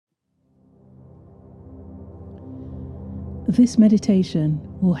This meditation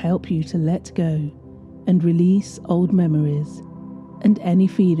will help you to let go and release old memories and any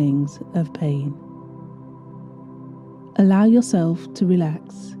feelings of pain. Allow yourself to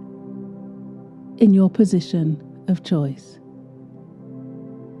relax in your position of choice.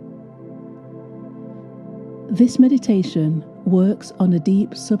 This meditation works on a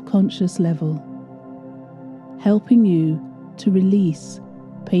deep subconscious level, helping you to release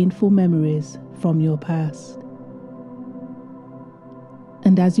painful memories from your past.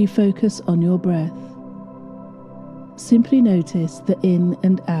 And as you focus on your breath, simply notice the in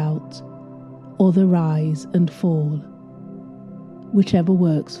and out, or the rise and fall, whichever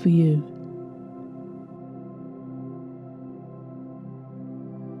works for you.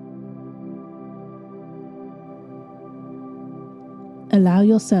 Allow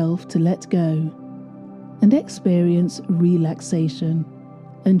yourself to let go and experience relaxation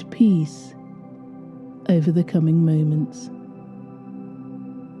and peace over the coming moments.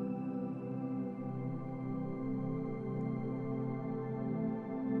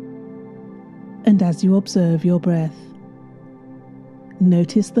 And as you observe your breath,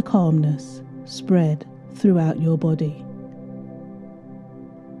 notice the calmness spread throughout your body.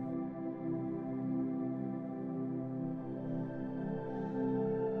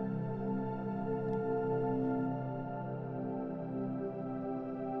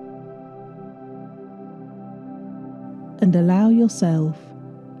 And allow yourself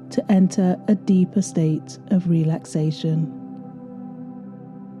to enter a deeper state of relaxation.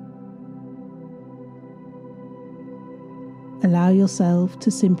 Allow yourself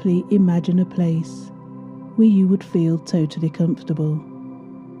to simply imagine a place where you would feel totally comfortable.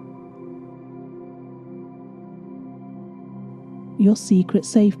 Your secret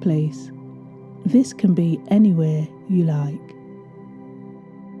safe place. This can be anywhere you like.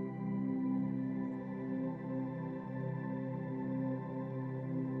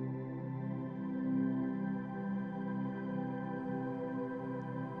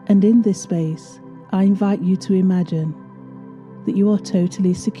 And in this space, I invite you to imagine that you are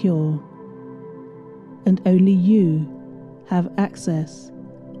totally secure and only you have access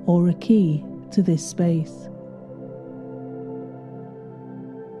or a key to this space.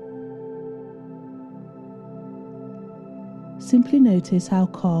 Simply notice how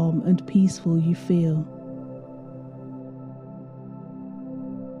calm and peaceful you feel.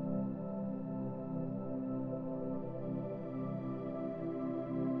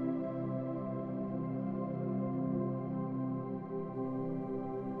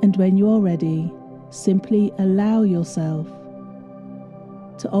 And when you are ready, simply allow yourself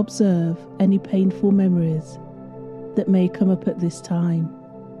to observe any painful memories that may come up at this time,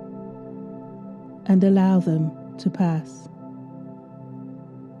 and allow them to pass.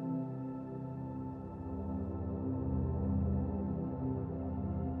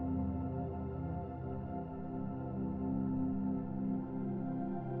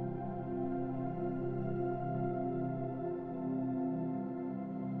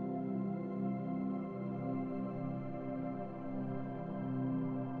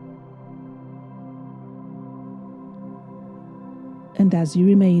 And as you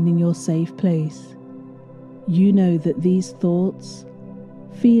remain in your safe place, you know that these thoughts,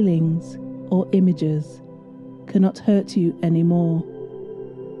 feelings, or images cannot hurt you anymore.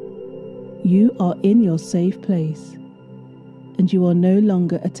 You are in your safe place, and you are no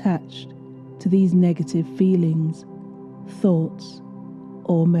longer attached to these negative feelings, thoughts,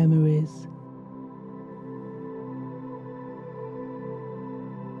 or memories.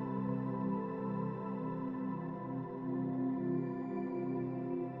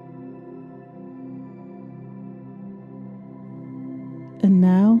 And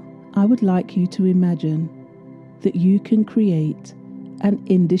now I would like you to imagine that you can create an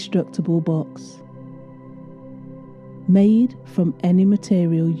indestructible box made from any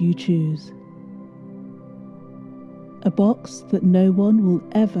material you choose. A box that no one will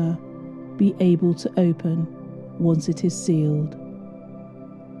ever be able to open once it is sealed.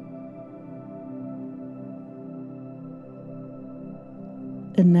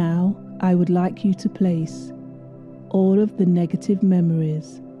 And now I would like you to place all of the negative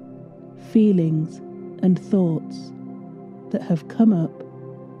memories, feelings, and thoughts that have come up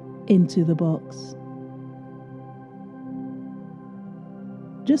into the box.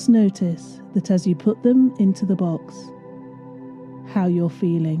 Just notice that as you put them into the box, how you're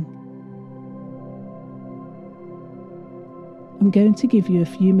feeling. I'm going to give you a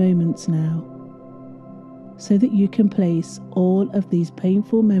few moments now so that you can place all of these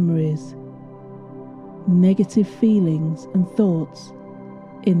painful memories, negative feelings and thoughts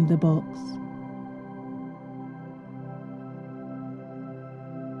in the box.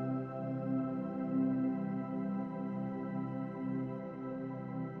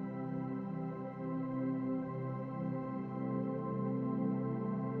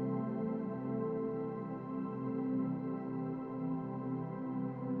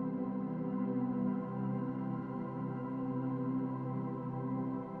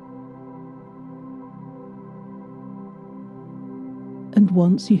 And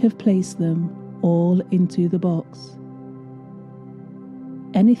once you have placed them all into the box,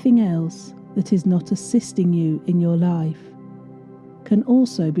 anything else that is not assisting you in your life can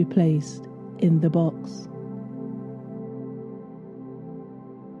also be placed in the box.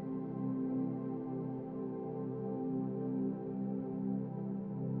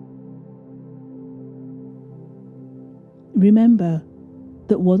 Remember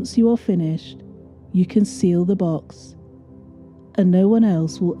that once you are finished, you can seal the box, and no one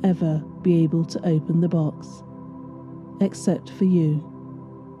else will ever be able to open the box, except for you.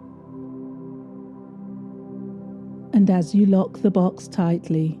 And as you lock the box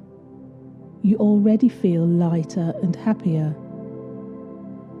tightly, you already feel lighter and happier.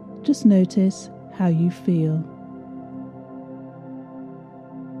 Just notice how you feel.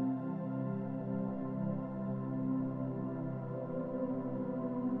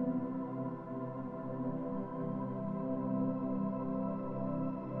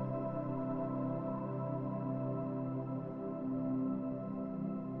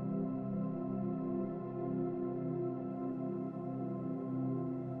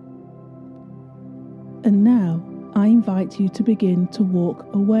 And now I invite you to begin to walk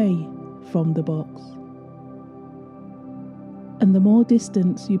away from the box. And the more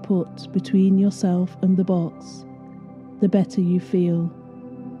distance you put between yourself and the box, the better you feel.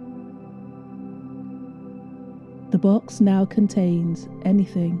 The box now contains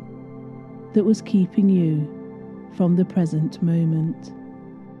anything that was keeping you from the present moment.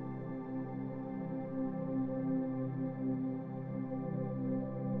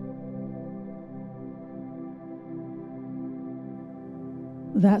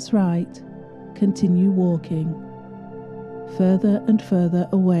 That's right, continue walking, further and further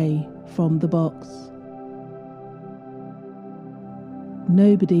away from the box.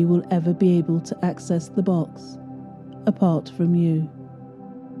 Nobody will ever be able to access the box apart from you.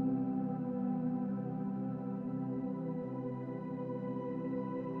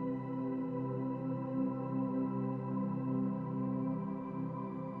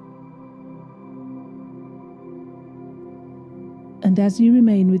 And as you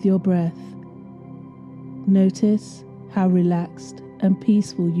remain with your breath, notice how relaxed and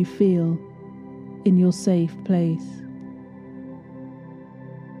peaceful you feel in your safe place.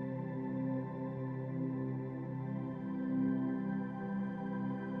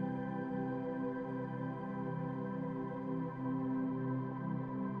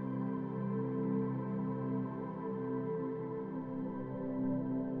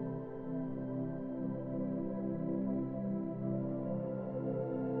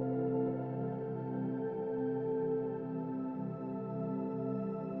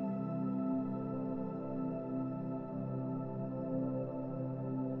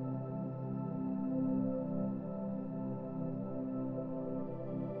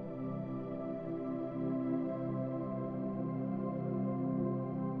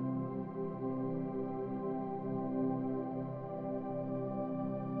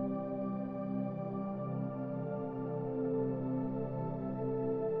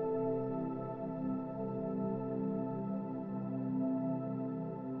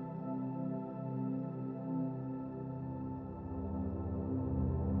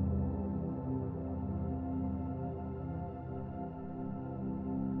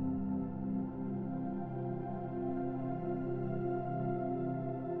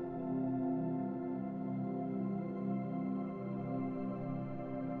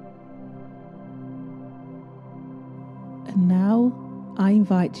 And now I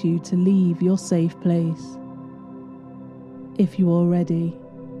invite you to leave your safe place, if you are ready.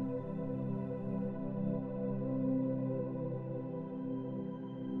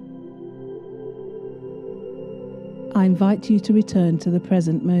 I invite you to return to the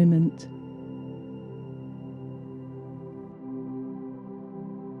present moment.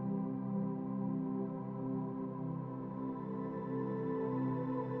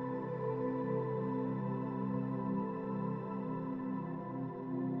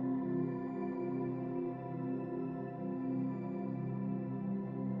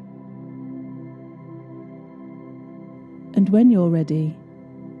 And when you're ready,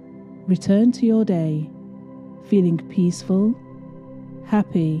 return to your day, feeling peaceful,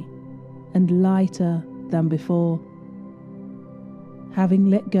 happy, and lighter than before, having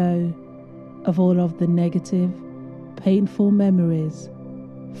let go of all of the negative, painful memories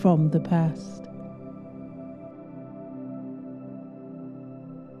from the past.